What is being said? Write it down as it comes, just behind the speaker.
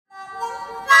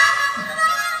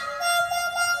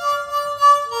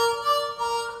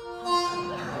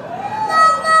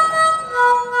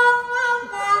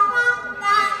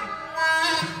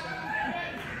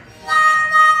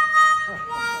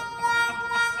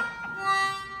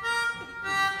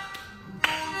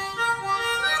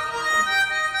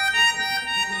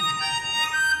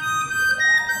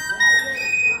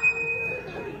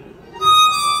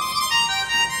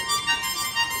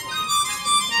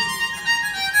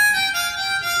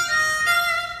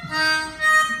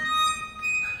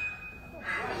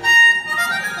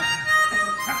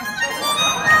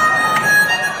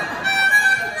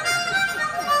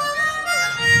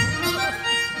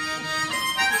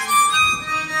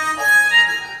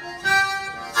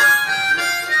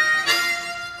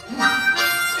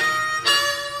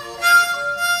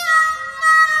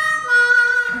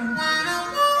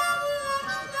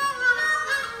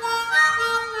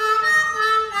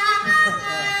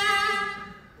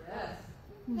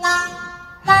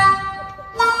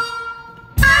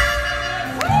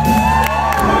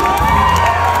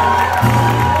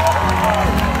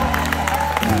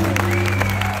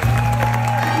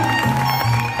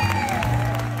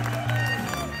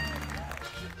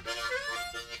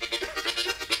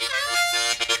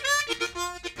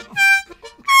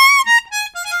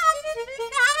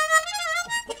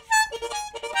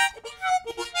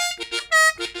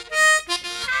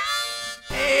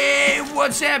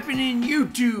What's happening,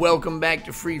 YouTube? Welcome back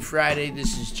to Free Friday.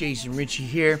 This is Jason Ricci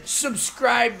here.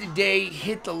 Subscribe today,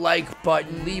 hit the like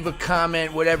button, leave a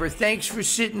comment, whatever. Thanks for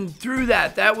sitting through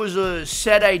that. That was a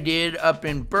set I did up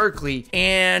in Berkeley.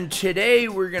 And today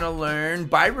we're gonna learn,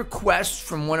 by request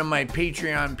from one of my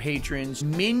Patreon patrons,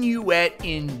 Minuet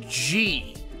in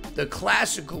G, the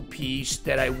classical piece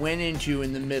that I went into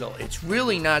in the middle. It's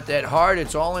really not that hard.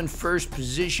 It's all in first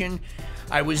position.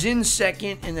 I was in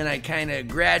second, and then I kind of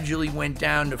gradually went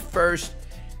down to first.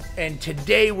 And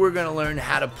today we're gonna learn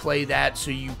how to play that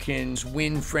so you can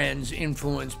win friends,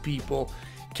 influence people.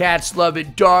 Cats love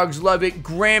it, dogs love it,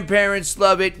 grandparents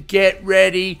love it. Get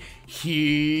ready,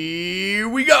 here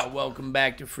we go. Welcome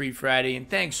back to Free Friday, and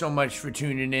thanks so much for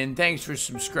tuning in. Thanks for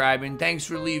subscribing. Thanks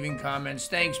for leaving comments.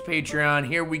 Thanks, Patreon.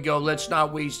 Here we go. Let's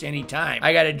not waste any time.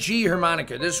 I got a G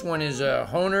harmonica. This one is a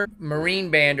Hohner Marine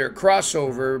Bander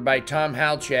Crossover by Tom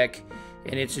Halchak,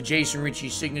 and it's a Jason Ricci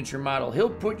signature model. He'll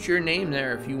put your name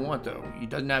there if you want, though. It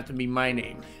doesn't have to be my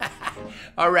name.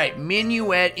 All right,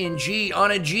 Minuet in G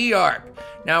on a G harp.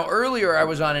 Now, earlier I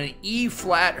was on an E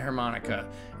flat harmonica,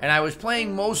 and I was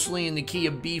playing mostly in the key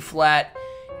of B flat,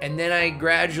 and then I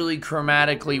gradually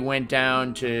chromatically went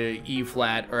down to E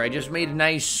flat, or I just made a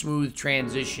nice smooth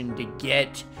transition to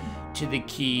get to the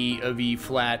key of E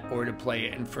flat or to play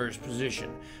it in first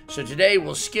position. So today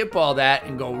we'll skip all that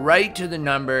and go right to the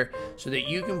number so that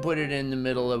you can put it in the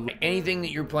middle of anything that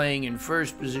you're playing in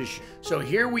first position. So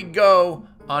here we go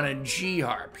on a G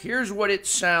harp. Here's what it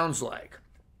sounds like.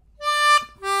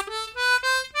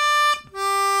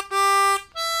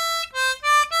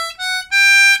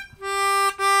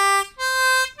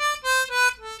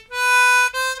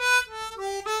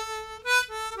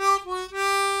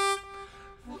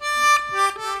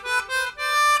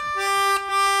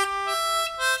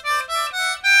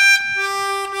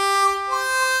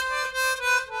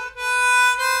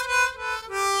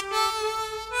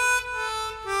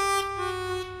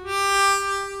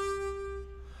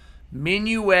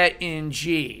 Minuet in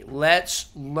G.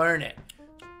 Let's learn it.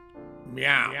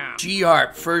 Meow. G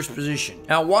harp, first position.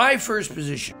 Now, why first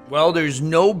position? Well, there's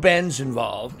no bends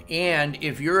involved, and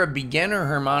if you're a beginner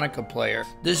harmonica player,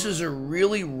 this is a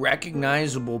really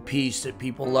recognizable piece that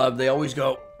people love. They always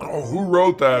go, "Oh, who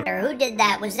wrote that? Or who did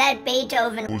that? Was that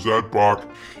Beethoven? Was that Bach?"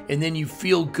 And then you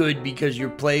feel good because you're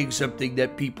playing something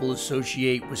that people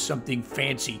associate with something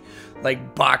fancy,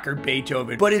 like Bach or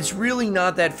Beethoven. But it's really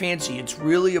not that fancy. It's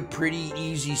really a pretty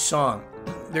easy song.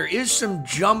 There is some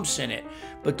jumps in it,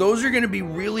 but those are going to be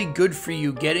really good for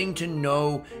you getting to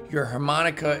know your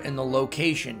harmonica and the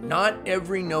location. Not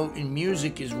every note in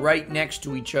music is right next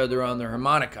to each other on the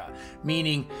harmonica,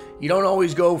 meaning you don't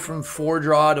always go from 4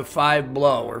 draw to 5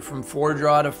 blow or from 4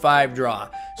 draw to 5 draw.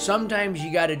 Sometimes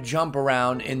you got to jump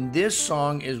around, and this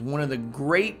song is one of the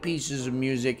great pieces of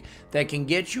music that can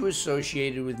get you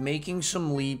associated with making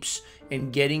some leaps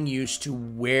and getting used to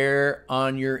where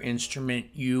on your instrument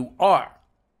you are.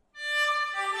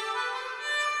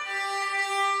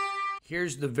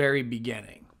 Here's the very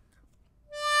beginning.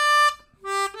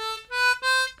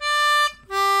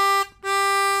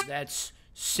 That's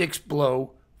 6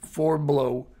 blow, 4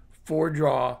 blow, 4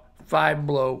 draw, 5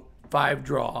 blow, 5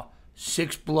 draw,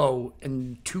 6 blow,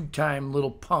 and 2-time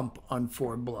little pump on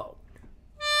 4 blow.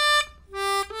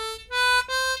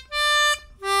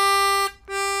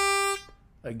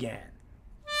 Again.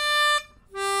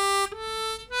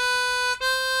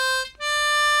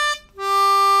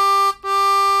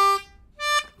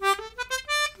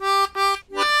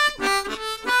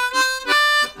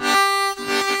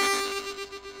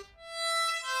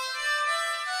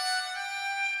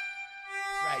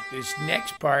 This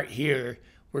next part here,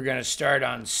 we're going to start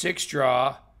on 6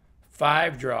 draw,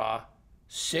 5 draw,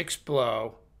 6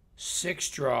 blow, 6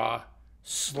 draw,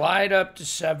 slide up to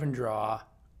 7 draw,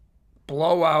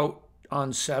 blow out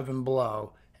on 7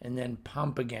 blow, and then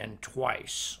pump again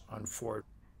twice on 4.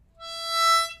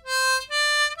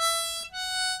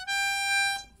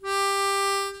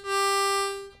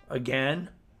 Again.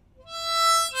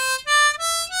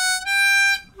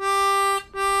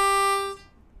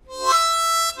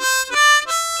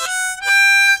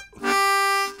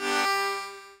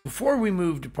 Before we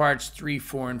move to parts 3,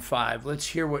 4, and 5, let's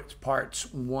hear what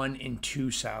parts 1 and 2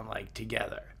 sound like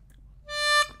together.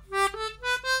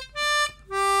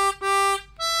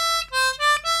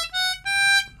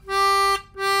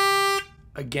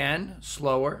 Again,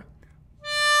 slower.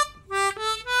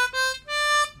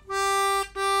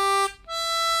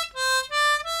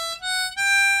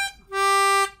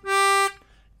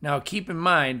 Now keep in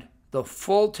mind, the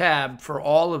full tab for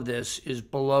all of this is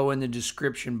below in the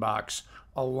description box,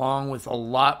 along with a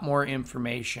lot more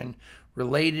information,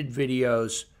 related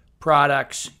videos,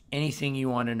 products, anything you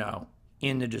want to know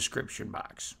in the description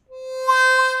box.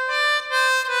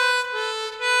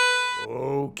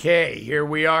 Okay, here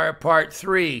we are at part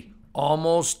 3.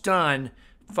 Almost done.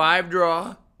 5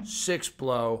 draw, 6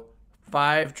 blow,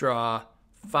 5 draw,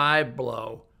 5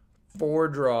 blow, 4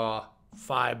 draw,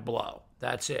 5 blow.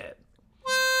 That's it.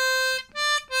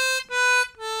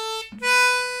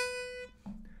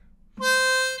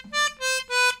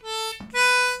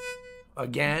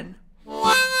 Again.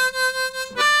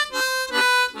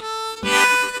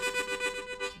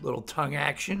 Little tongue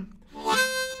action.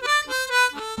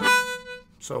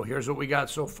 So here's what we got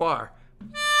so far.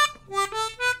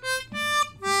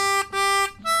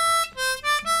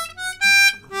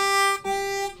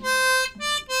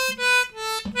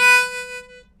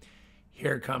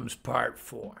 Here comes part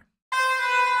 4.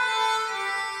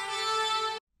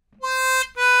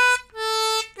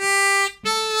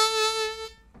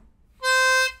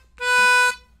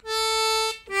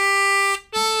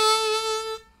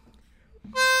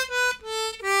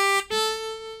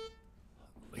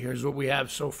 Here's what we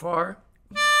have so far.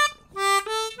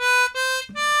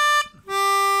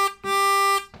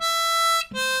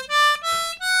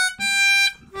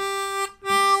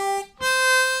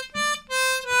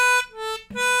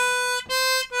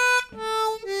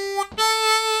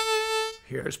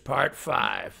 Here's part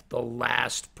 5, the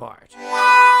last part.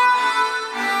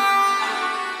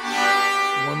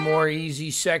 One more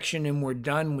easy section and we're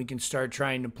done. We can start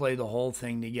trying to play the whole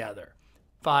thing together.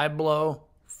 5 blow,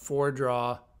 4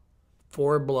 draw,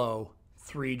 4 blow,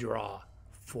 3 draw,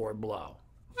 4 blow.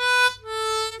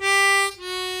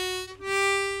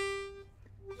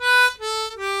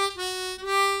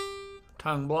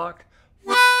 Tongue block.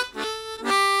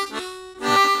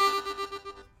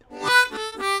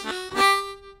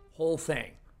 Whole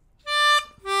thing.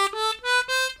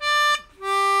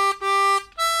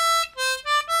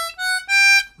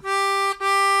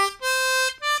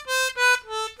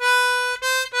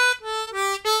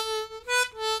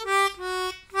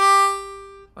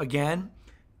 Again,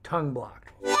 tongue block.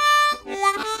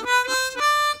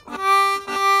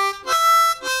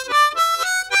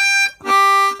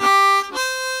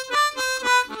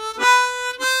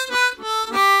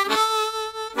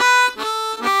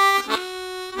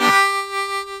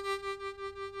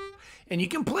 And you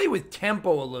can play with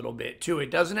tempo a little bit too. It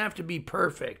doesn't have to be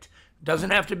perfect. It doesn't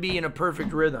have to be in a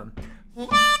perfect rhythm.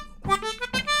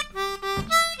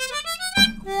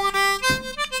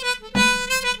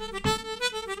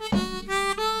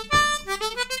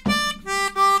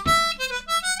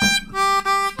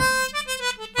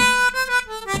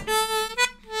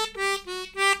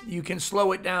 You can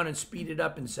slow it down and speed it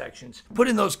up in sections. Put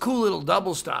in those cool little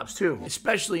double stops too,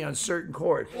 especially on certain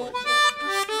chords.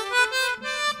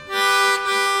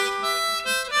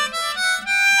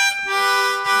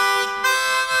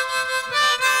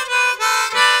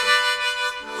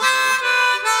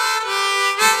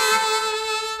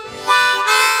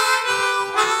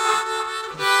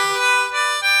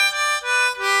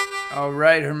 All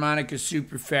right, harmonica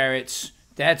super ferrets.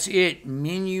 That's it.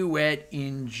 Minuet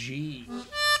in G.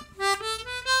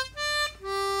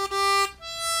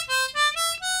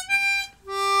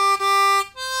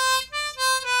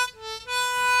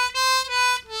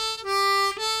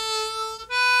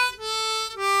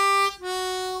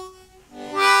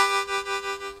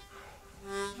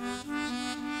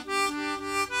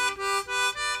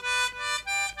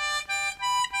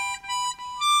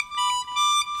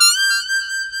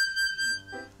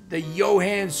 The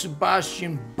Johann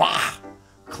Sebastian Bach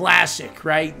classic,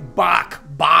 right? Bach.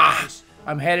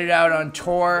 I'm headed out on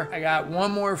tour. I got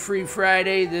one more free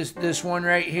Friday, this one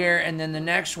right here, and then the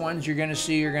next ones you're gonna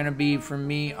see are gonna be from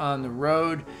me on the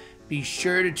road. Be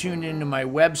sure to tune into my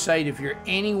website. If you're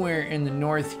anywhere in the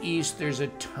Northeast, there's a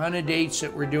ton of dates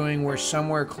that we're doing. We're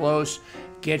somewhere close.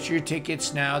 Get your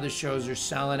tickets now. The shows are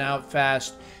selling out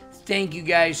fast. Thank you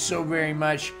guys so very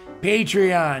much.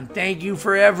 Patreon, thank you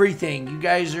for everything. You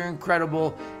guys are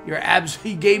incredible.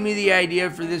 You gave me the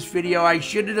idea for this video. I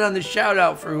should have done the shout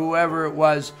out for whoever it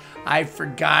was. I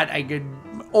forgot. I could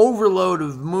overload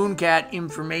of Mooncat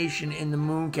information in the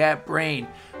Mooncat brain.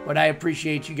 But I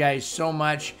appreciate you guys so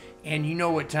much. And you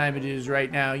know what time it is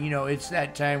right now. You know, it's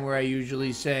that time where I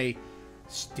usually say,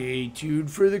 stay tuned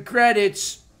for the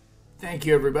credits. Thank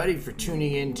you, everybody, for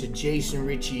tuning in to Jason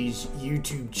Ricci's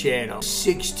YouTube channel.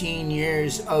 16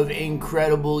 years of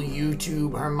incredible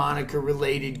YouTube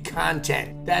harmonica-related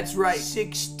content. That's right,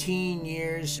 16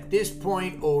 years. At this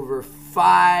point, over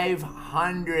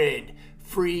 500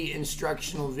 free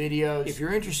instructional videos. If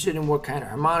you're interested in what kind of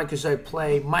harmonicas I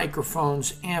play,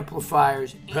 microphones,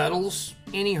 amplifiers, pedals,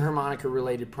 any harmonica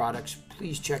related products,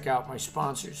 please check out my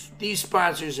sponsors. These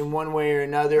sponsors in one way or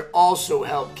another also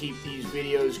help keep these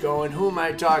videos going. Who am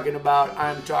I talking about?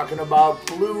 I'm talking about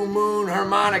Blue Moon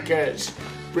Harmonicas,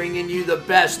 bringing you the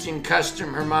best in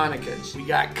custom harmonicas. We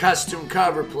got custom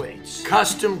cover plates,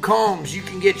 custom combs, you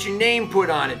can get your name put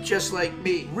on it just like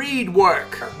me, reed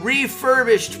work,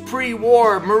 refurbished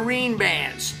pre-war marine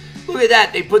bands. Look at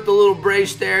that, they put the little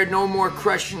brace there, no more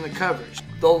crushing the covers.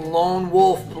 The Lone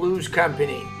Wolf Blues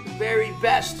Company, very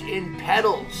best in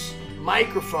pedals,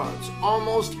 microphones,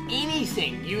 almost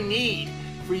anything you need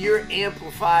for your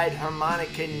amplified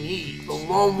harmonica need. The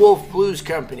Lone Wolf Blues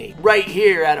Company, right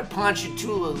here out of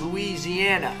Ponchatoula,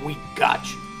 Louisiana. We got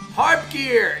you. Harp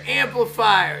gear,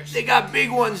 amplifiers. They got big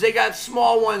ones, they got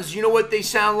small ones. You know what they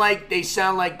sound like? They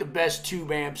sound like the best tube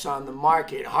amps on the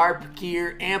market. Harp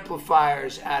gear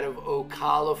amplifiers out of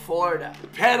Ocala, Florida.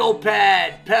 Pedal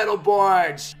pad, pedal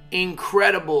boards.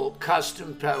 Incredible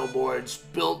custom pedal boards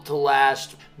built to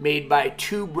last, made by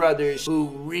two brothers who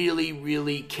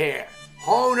really care.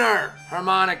 Hohner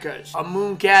Harmonicas. A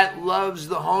Mooncat loves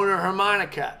the Hohner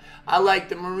Harmonica. I like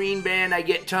the Marine Band. I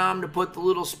get Tom to put the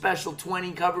little special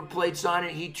 20 cover plates on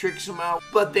it. He tricks them out,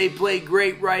 but they play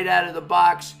great right out of the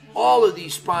box. All of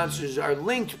these sponsors are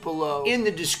linked below in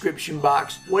the description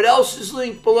box. What else is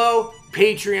linked below?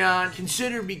 Patreon.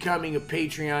 Consider becoming a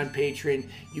Patreon patron.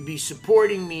 You'll be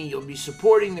supporting me. You'll be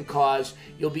supporting the cause.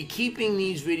 You'll be keeping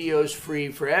these videos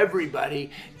free for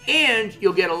everybody. And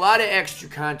you'll get a lot of extra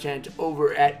content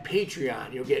over at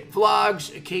Patreon. You'll get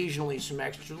vlogs, occasionally some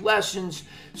extra lessons,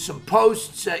 some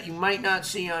posts that you might not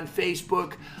see on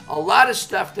Facebook. A lot of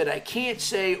stuff that I can't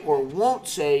say or won't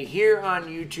say here on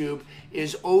YouTube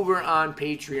is over on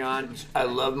Patreon. I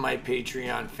love my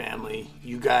Patreon family.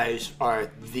 You guys are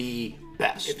the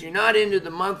best. If you're not into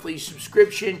the monthly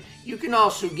subscription, you can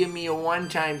also give me a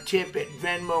one-time tip at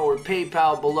Venmo or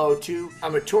PayPal below too.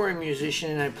 I'm a touring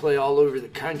musician and I play all over the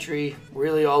country,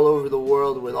 really all over the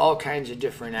world with all kinds of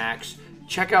different acts.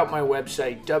 Check out my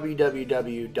website,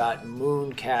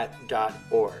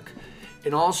 www.mooncat.org.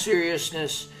 In all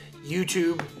seriousness,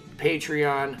 YouTube,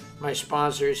 Patreon, my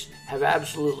sponsors have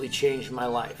absolutely changed my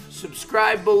life.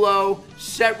 Subscribe below,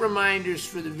 set reminders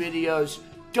for the videos.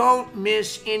 Don't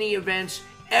miss any events.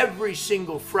 Every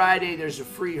single Friday there's a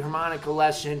free harmonica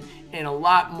lesson and a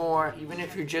lot more. Even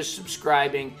if you're just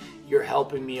subscribing, you're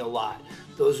helping me a lot.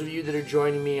 Those of you that are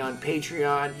joining me on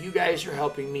Patreon, you guys are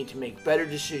helping me to make better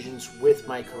decisions with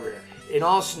my career. In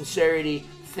all sincerity,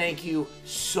 thank you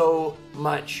so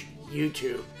much,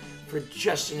 YouTube, for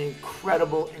just an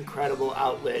incredible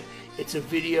outlet. It's a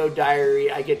video diary.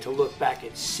 I get to look back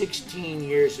at 16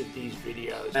 years of these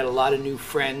videos. Met a lot of new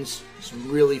friends,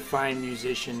 some really fine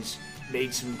musicians,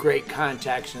 made some great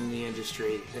contacts in the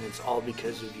industry, and it's all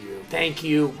because of you. Thank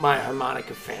you, my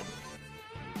harmonica family.